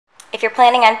If you're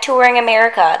planning on touring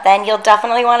America, then you'll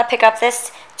definitely want to pick up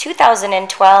this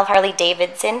 2012 Harley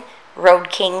Davidson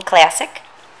Road King Classic.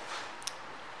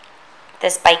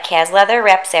 This bike has leather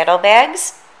wrapped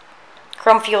saddlebags,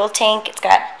 chrome fuel tank, it's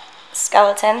got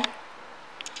skeleton,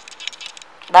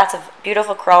 lots of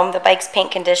beautiful chrome. The bike's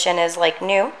paint condition is like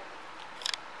new.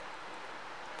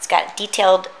 It's got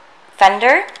detailed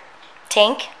fender,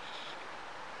 tank,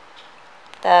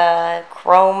 the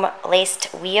chrome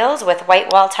laced wheels with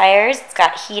white wall tires. It's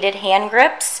got heated hand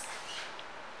grips,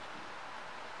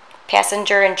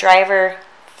 passenger and driver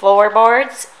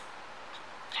floorboards,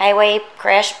 highway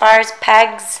crash bars,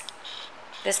 pegs.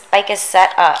 This bike is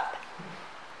set up.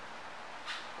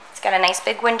 It's got a nice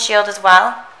big windshield as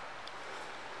well.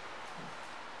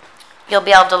 You'll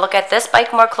be able to look at this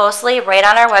bike more closely right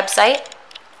on our website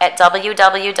at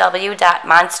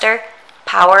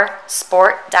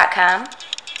www.monsterpowersport.com.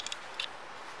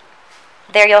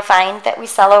 There you'll find that we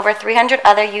sell over 300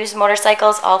 other used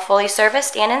motorcycles, all fully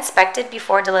serviced and inspected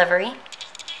before delivery.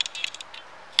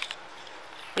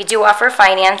 We do offer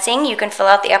financing. You can fill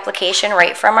out the application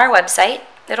right from our website.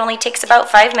 It only takes about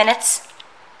 5 minutes.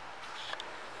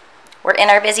 We're in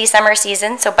our busy summer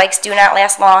season, so bikes do not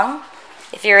last long.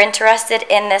 If you're interested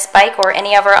in this bike or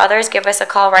any of our others, give us a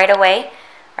call right away.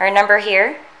 Our number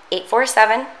here,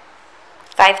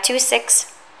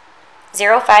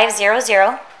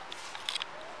 847-526-0500.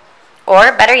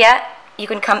 Or better yet, you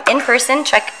can come in person,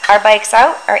 check our bikes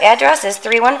out. Our address is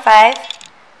 315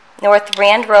 North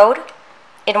Rand Road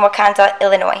in Wauconda,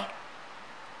 Illinois.